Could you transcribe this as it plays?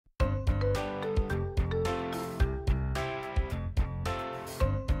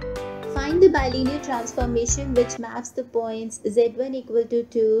Find the bilinear transformation which maps the points z1 equal to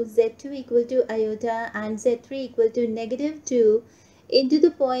 2, z2 equal to iota and z3 equal to negative 2 into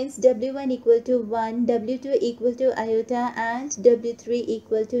the points w1 equal to 1, w2 equal to iota and w3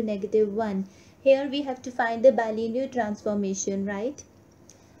 equal to negative 1. Here we have to find the bilinear transformation, right?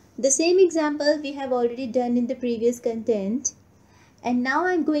 The same example we have already done in the previous content. And now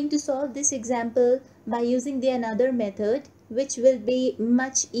I'm going to solve this example by using the another method, which will be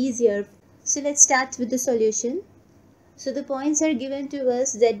much easier. So let's start with the solution. So the points are given to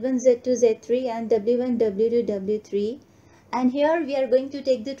us z1, z2, z3 and w1, w2, w3. And here we are going to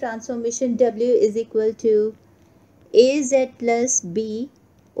take the transformation w is equal to az plus b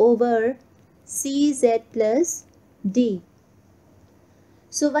over cz plus d.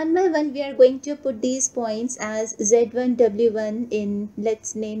 So one by one we are going to put these points as z1, w1 in,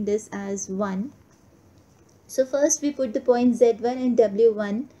 let's name this as 1. So first we put the point z1 and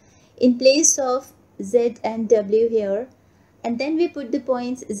w1 in place of z and w here. And then we put the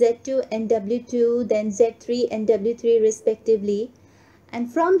points z2 and w2, then z3 and w3 respectively.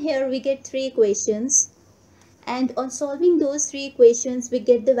 And from here we get three equations. And on solving those three equations we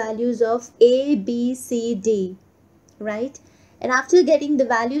get the values of a, b, c, d, right? And after getting the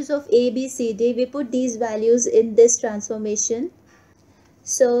values of a, b, c, d, we put these values in this transformation.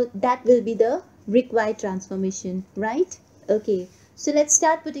 So that will be the required transformation, right? Okay, so let's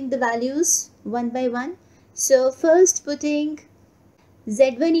start putting the values one by one. So first putting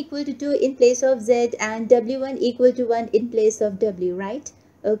z1 equal to 2 in place of z and w1 equal to 1 in place of w, right?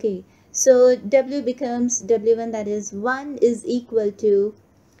 Okay, so w becomes w1, that is 1 is equal to,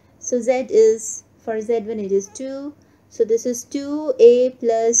 so z is, for z1 it is 2. So this is 2a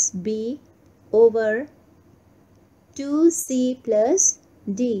plus b over 2c plus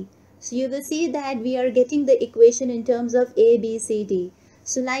d. So you will see that we are getting the equation in terms of a, b, c, d.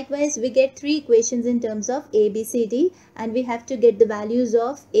 So likewise we get three equations in terms of a, b, c, d, and we have to get the values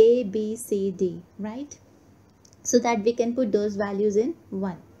of a, b, c, d, right? So that we can put those values in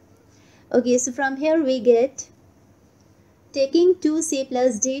 1. Okay, so from here we get, taking 2c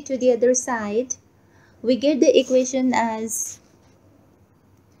plus d to the other side, we get the equation as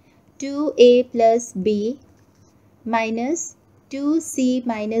 2a plus b minus 2c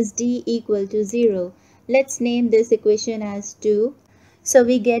minus d equal to 0. Let's name this equation as 2. So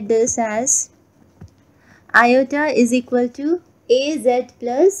we get this as iota is equal to az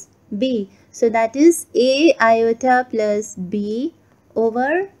plus b. So that is a iota plus b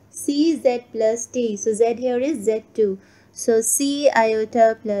over cz plus d. So z here is z2. So c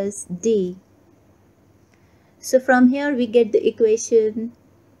iota plus d. So from here we get the equation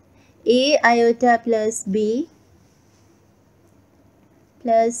a iota plus b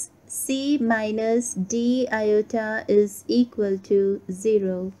plus c minus d iota is equal to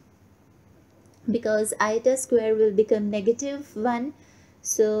 0, because iota square will become negative 1.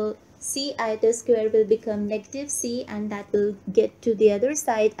 So c iota square will become negative c, and that will get to the other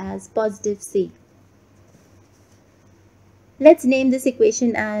side as positive c. Let's name this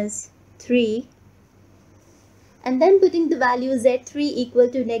equation as 3. And then putting the value z3 equal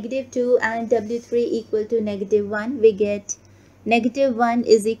to negative 2 and w3 equal to negative 1, we get negative 1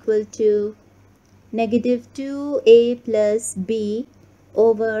 is equal to negative 2a plus b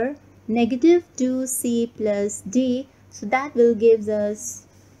over negative 2c plus d. So that will give us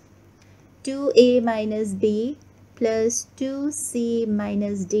 2a minus b plus 2c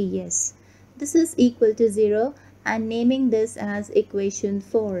minus d. Yes, this is equal to 0, and naming this as equation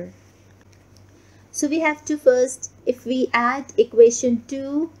 4. So we have to first, if we add equation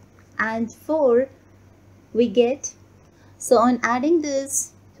 2 and 4, we get, so on adding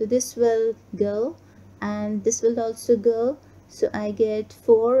this, so this will go and this will also go. So I get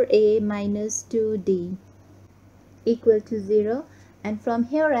 4a minus 2d equal to 0. And from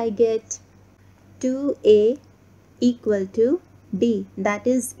here I get 2a equal to b. That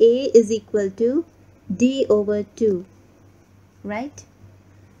is a is equal to d over 2, right?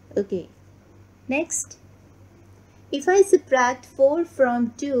 Okay. Next, if I subtract 4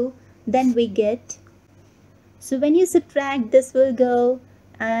 from 2, then we get, so when you subtract, this will go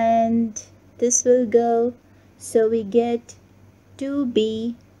and this will go. So we get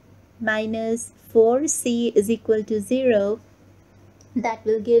 2b minus 4c is equal to 0. That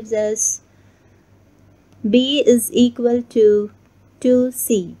will give us b is equal to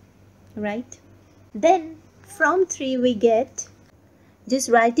 2c, right? Then from 3 we get, just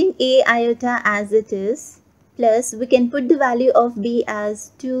writing a iota as it is, plus we can put the value of b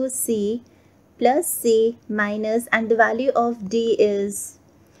as 2c plus c minus, and the value of d is,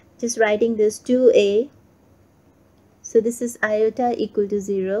 just writing this 2a. So this is iota equal to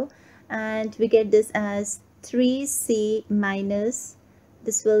 0, and we get this as 3c minus,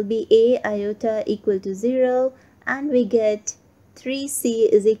 this will be a iota equal to 0, and we get 3c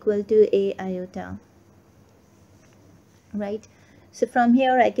is equal to a iota, right? So from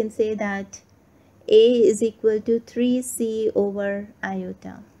here I can say that a is equal to 3c over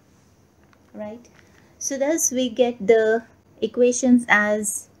iota, right? So thus we get the equations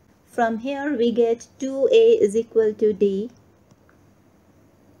as, from here we get 2a is equal to d,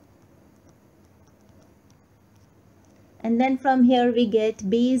 and then from here we get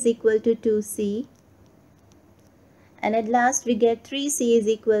b is equal to 2c, and at last we get 3c is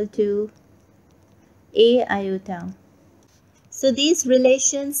equal to a iota. So these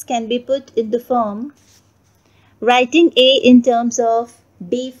relations can be put in the form, writing a in terms of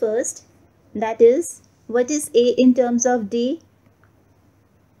d first, that is, what is a in terms of d?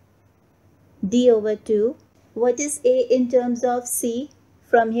 D over 2. What is a in terms of c?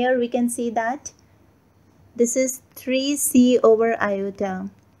 From here we can see that this is 3c over iota.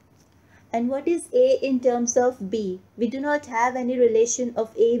 And what is a in terms of b? We do not have any relation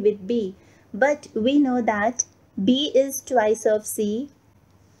of a with b, but we know that b is twice of c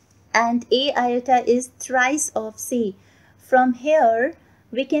and a iota is thrice of c. From here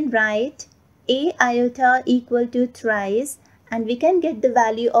we can write a iota equal to thrice, and we can get the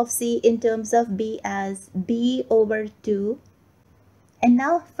value of c in terms of b as b over 2. And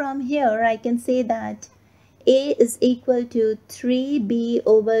now from here I can say that a is equal to 3b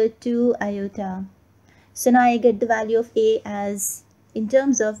over 2 iota. So now I get the value of a as, in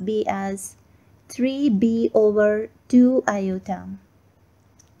terms of b as 3b over 2 iota,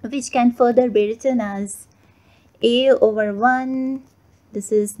 which can further be written as a over 1,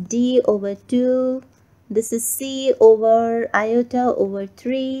 this is d over 2, this is c over iota over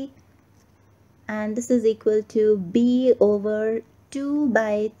 3, and this is equal to b over 2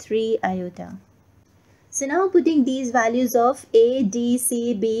 by 3 iota. So now putting these values of a, d,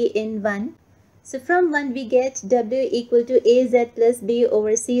 c, b in 1. So from 1 we get w equal to az plus b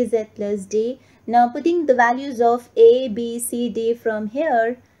over cz plus d. Now putting the values of a, b, c, d from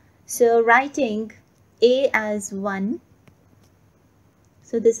here. So writing a as 1.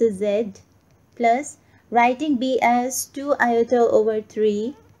 So this is z, plus writing b as 2 iota over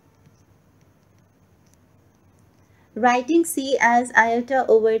 3. Writing c as iota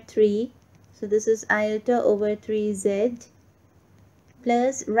over 3. So this is iota over 3z,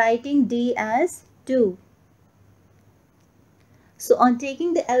 plus writing d as 2. So on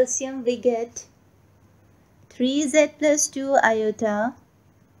taking the LCM we get 3z plus 2 iota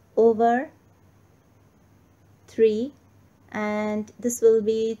over 3, and this will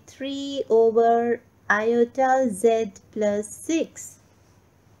be 3 over iota z plus 6.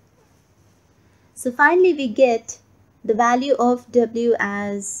 So finally we get the value of w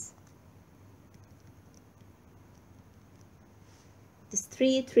as this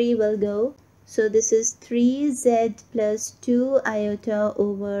 3 will go, so this is 3z plus 2 iota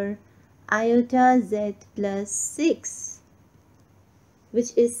over iota z plus 6,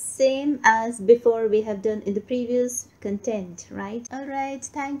 which is same as before we have done in the previous content, right? Alright,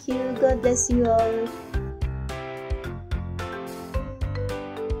 thank you. God bless you all.